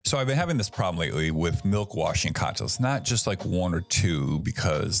So I've been having this problem lately with milk washing cocktails, not just like one or two,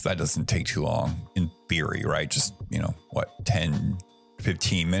 because that doesn't take too long in theory, right? Just, 10,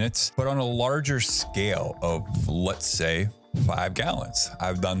 15 minutes, but on a larger scale of, let's say, 5 gallons.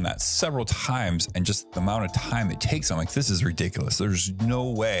 I've done that several times, and just the amount of time it takes, I'm like, this is ridiculous. There's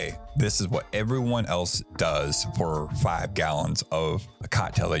no way this is what everyone else does for 5 gallons of a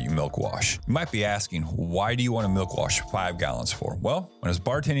cocktail that you milk wash. You might be asking, why do you want to milk wash 5 gallons for? Well, when I was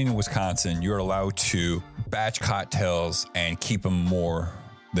bartending in Wisconsin, you're allowed to batch cocktails and keep them more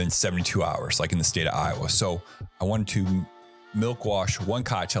than 72 hours, like in the state of Iowa. So I wanted to milk wash one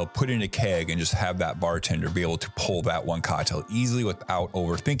cocktail, put it in a keg, and just have that bartender be able to pull that one cocktail easily without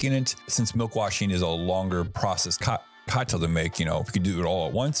overthinking it. Since milk washing is a longer process cocktail to make, if you could do it all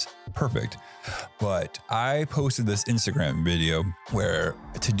at once, perfect. But I posted this Instagram video where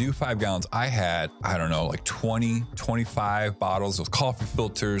to do 5 gallons, I had, 20, 25 bottles of coffee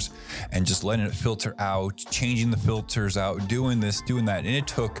filters and just letting it filter out, changing the filters out, doing this, doing that. And it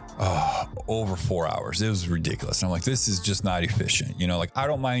took over 4 hours. It was ridiculous. And I'm like, this is just not efficient. I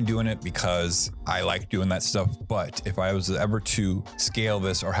don't mind doing it because I like doing that stuff. But if I was ever to scale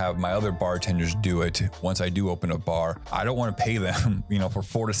this or have my other bartenders do it, once I do open a bar, I don't want to pay them, for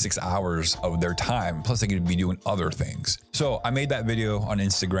 4 to 6 hours of their time. Plus, they could be doing other things. So I made that video on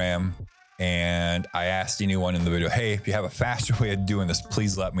Instagram, and I asked anyone in the video, hey, if you have a faster way of doing this,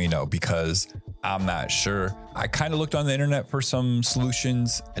 please let me know, because I'm not sure. I kind of looked on the internet for some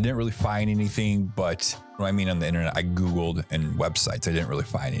solutions. I didn't really find anything, but when I mean on the internet, I Googled and websites. I didn't really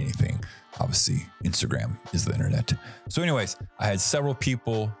find anything. Obviously, Instagram is the internet. So anyways, I had several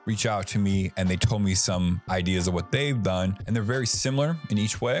people reach out to me, and they told me some ideas of what they've done, and they're very similar in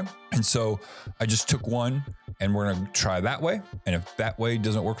each way. And so I just took one, and we're going to try that way. And if that way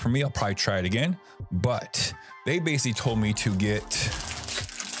doesn't work for me, I'll probably try it again. But they basically told me to get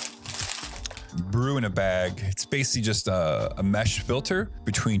brew in a bag. It's basically just a mesh filter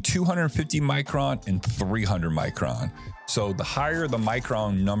between 250 micron and 300 micron. So the higher the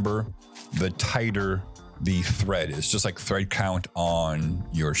micron number, the tighter the thread is, just like thread count on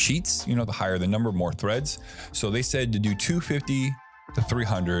your sheets. The higher the number, more threads. So they said to do 250 to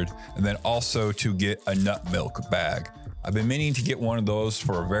 300, and then also to get a nut milk bag. I've been meaning to get one of those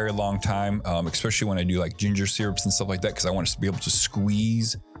for a very long time, especially when I do like ginger syrups and stuff like that, because I want to be able to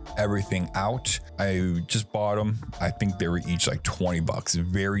squeeze everything out. I just bought them. I think they were each like $20,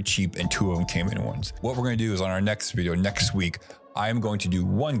 very cheap, and 2 of them came in ones. What we're going to do is on our next video next week, I am going to do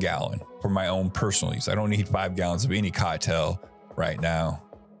 1 gallon for my own personal use. I don't need 5 gallons of any cocktail right now.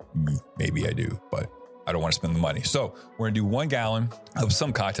 Maybe I do, but I don't want to spend the money. So we're going to do 1 gallon of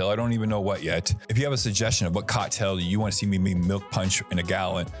some cocktail. I don't even know what yet. If you have a suggestion of what cocktail you want to see me milk punch in a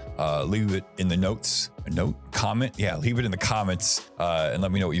gallon, leave it in the comment. Yeah, leave it in the comments and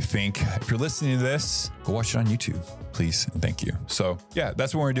let me know what you think. If you're listening to this, go watch it on YouTube, please. And thank you. So yeah,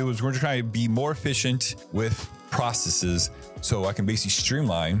 that's what we're going to do is we're going to try to be more efficient with processes so I can basically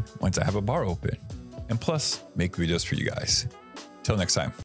streamline once I have a bar open, and plus make videos for you guys. Till next time.